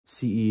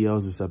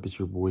CEOs, what's up? It's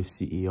your boy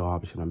CEO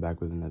Option. I'm back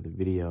with another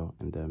video,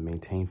 and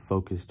maintain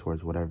focus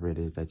towards whatever it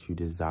is that you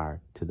desire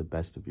to the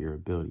best of your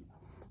ability,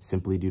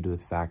 simply due to the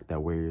fact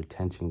that where your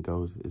attention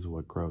goes is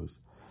what grows.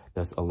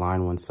 Thus,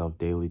 align oneself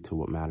daily to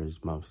what matters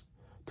most,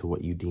 to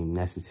what you deem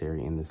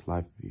necessary in this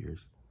life of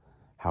yours.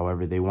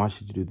 However, they want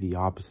you to do the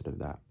opposite of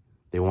that.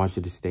 They want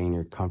you to stay in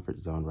your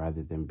comfort zone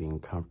rather than being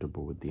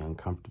comfortable with the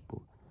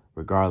uncomfortable.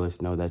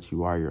 Regardless, know that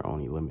you are your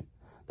only limit.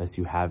 Thus,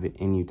 you have it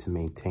in you to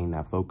maintain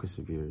that focus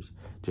of yours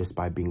just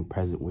by being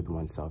present with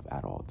oneself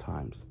at all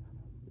times.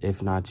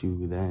 If not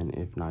you, then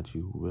if not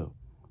you, who will?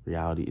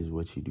 Reality is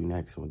what you do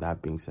next. And with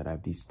that being said, I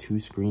have these two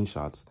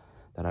screenshots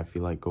that I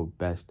feel like go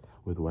best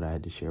with what I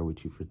had to share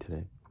with you for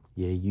today.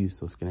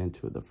 So let's get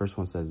into it. The first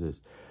one says this: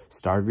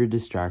 starve your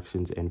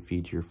distractions and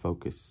feed your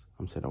focus.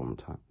 I'm saying that one more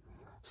time.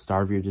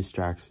 Starve your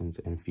distractions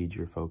and feed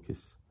your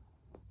focus.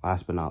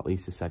 Last but not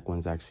least, the second one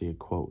is actually a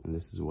quote, and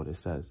this is what it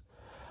says.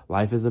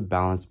 Life is a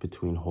balance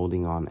between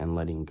holding on and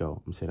letting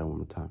go. I'm saying that one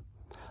more time.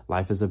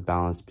 Life is a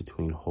balance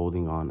between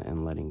holding on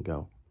and letting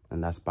go.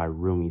 And that's by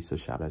Rumi, so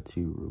shout out to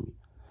you, Rumi.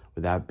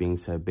 With that being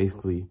said,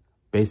 basically,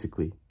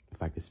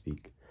 if I could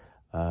speak,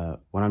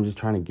 what I'm just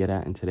trying to get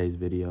at in today's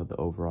video, the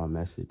overall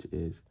message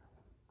is,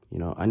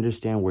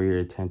 understand where your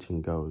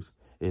attention goes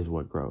is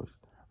what grows,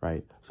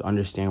 right? So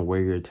understand where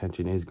your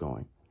attention is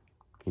going.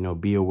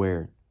 Be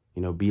aware,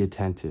 be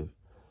attentive.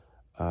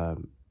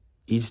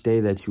 Each day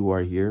that you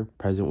are here,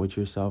 present with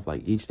yourself,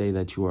 like each day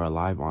that you are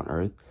alive on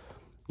earth,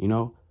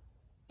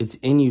 it's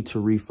in you to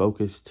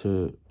refocus,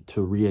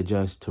 to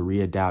readjust, to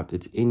readapt.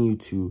 It's in you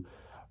to,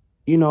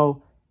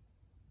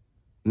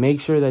 make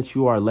sure that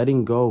you are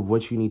letting go of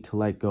what you need to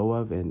let go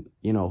of and,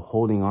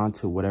 holding on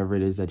to whatever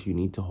it is that you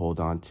need to hold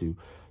on to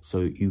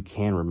so you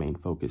can remain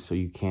focused, so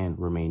you can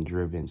remain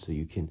driven, so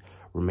you can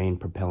remain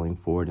propelling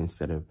forward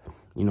instead of,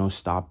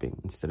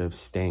 stopping, instead of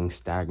staying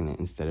stagnant,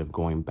 instead of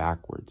going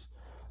backwards.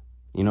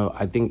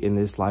 I think in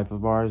this life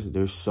of ours,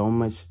 there's so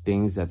much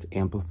things that's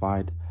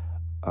amplified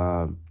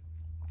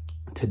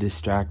to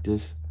distract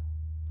us,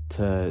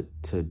 to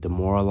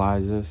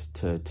demoralize us,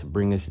 to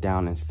bring us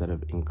down instead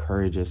of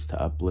encourage us,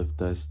 to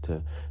uplift us,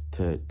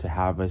 to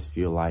have us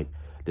feel like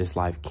this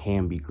life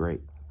can be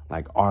great,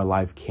 like our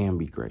life can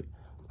be great.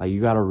 Like, you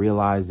got to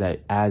realize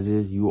that as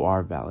is, you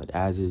are valid,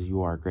 as is,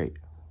 you are great.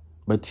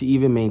 But to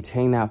even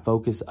maintain that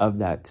focus of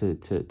that,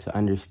 to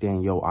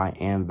understand, I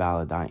am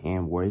valid, I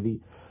am worthy,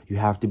 you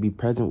have to be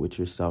present with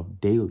yourself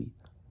daily.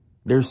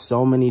 There's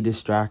so many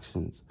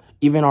distractions.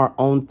 Even our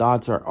own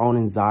thoughts, our own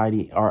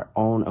anxiety, our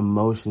own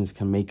emotions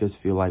can make us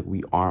feel like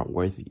we aren't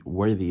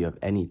worthy of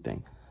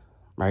anything,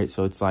 right?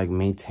 So it's like,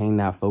 maintain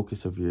that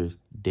focus of yours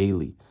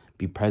daily.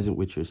 Be present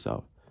with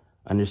yourself.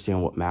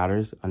 Understand what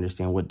matters.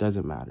 Understand what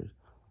doesn't matter.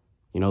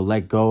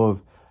 Let go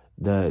of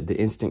the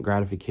instant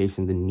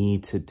gratification, the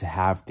need to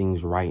have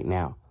things right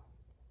now.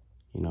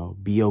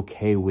 Be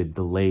okay with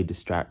delayed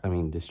distraction.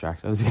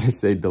 I was going to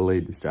say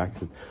delayed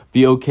distraction.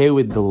 Be okay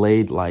with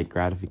delayed,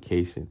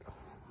 gratification,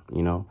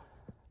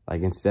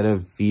 Like, instead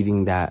of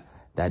feeding that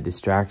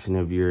distraction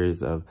of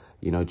yours of,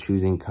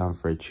 choosing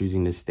comfort,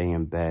 choosing to stay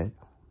in bed,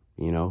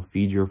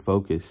 feed your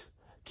focus.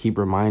 Keep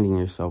reminding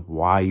yourself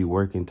why you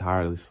working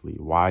tirelessly,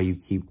 why you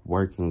keep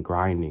working,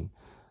 grinding,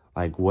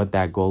 like what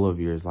that goal of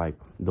yours, like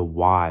the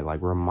why,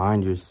 like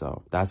remind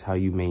yourself. That's how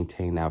you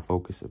maintain that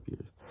focus of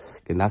yours.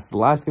 And that's the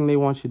last thing they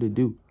want you to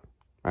do,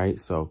 right?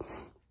 So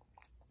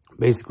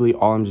basically,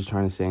 all I'm just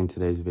trying to say in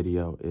today's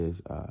video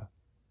is,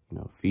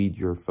 feed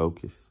your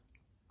focus.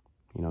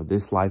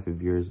 This life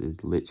of yours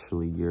is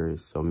literally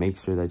yours. So make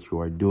sure that you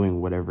are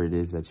doing whatever it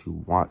is that you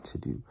want to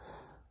do.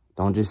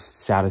 Don't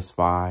just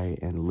satisfy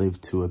and live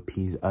to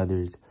appease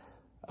others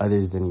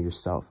than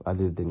yourself,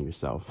 other than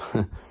yourself.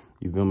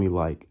 You feel me?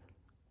 Like,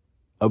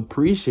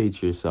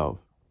 appreciate yourself.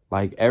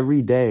 Like,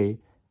 every day,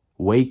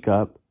 wake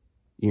up,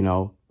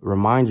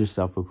 remind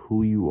yourself of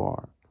who you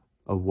are,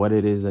 of what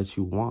it is that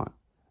you want,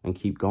 and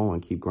keep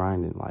going, keep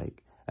grinding.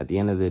 Like, at the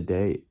end of the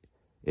day,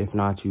 if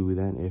not you,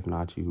 then if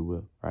not you, who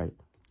will, right?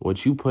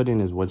 What you put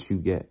in is what you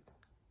get.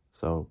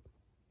 So,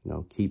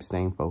 keep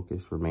staying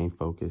focused, remain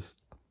focused.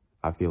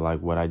 I feel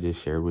like what I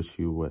just shared with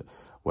you,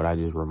 what I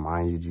just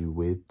reminded you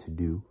with to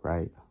do,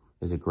 right,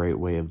 is a great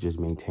way of just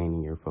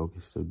maintaining your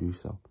focus. So do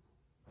so.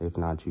 If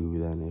not you,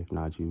 then if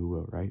not you, who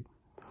will, right?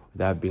 With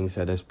that being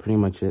said, that's pretty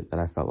much it that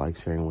I felt like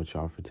sharing with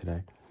y'all for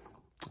today.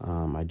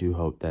 I do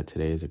hope that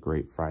today is a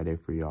great Friday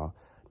for y'all.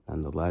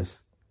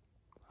 Nonetheless,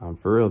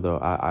 for real though,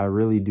 I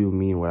really do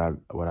mean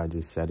what I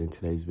just said in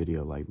today's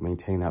video. Like,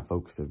 maintain that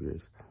focus of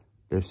yours.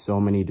 There's so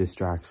many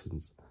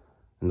distractions,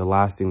 and the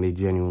last thing they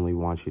genuinely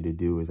want you to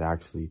do is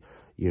actually,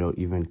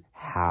 even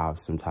have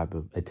some type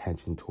of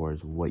attention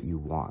towards what you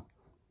want.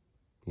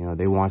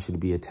 They want you to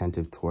be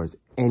attentive towards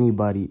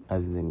anybody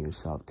other than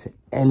yourself, to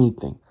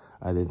anything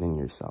other than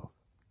yourself.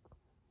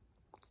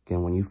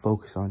 Again, when you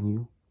focus on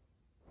you,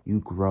 you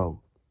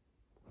grow.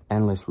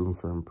 Endless room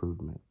for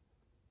improvement.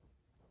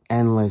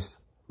 Endless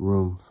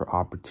room for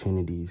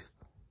opportunities.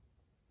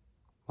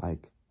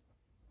 Like,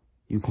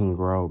 you can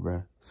grow,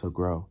 bruh. So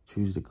grow.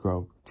 Choose to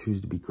grow.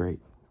 Choose to be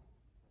great.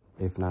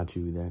 If not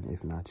you, then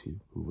if not you,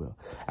 who will?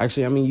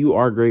 Actually, I mean, you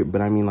are great,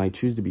 but I mean, like,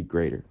 choose to be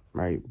greater,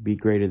 right? Be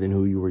greater than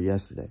who you were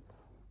yesterday.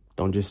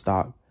 Don't just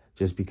stop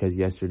just because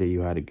yesterday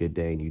you had a good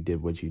day and you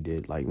did what you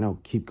did. Like, no,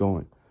 keep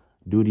going.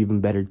 Do it even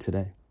better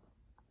today.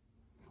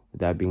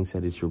 With that being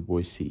said, it's your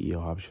boy CEO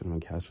Hopsham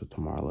and Castro.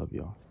 Tomorrow, I love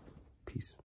y'all. Peace.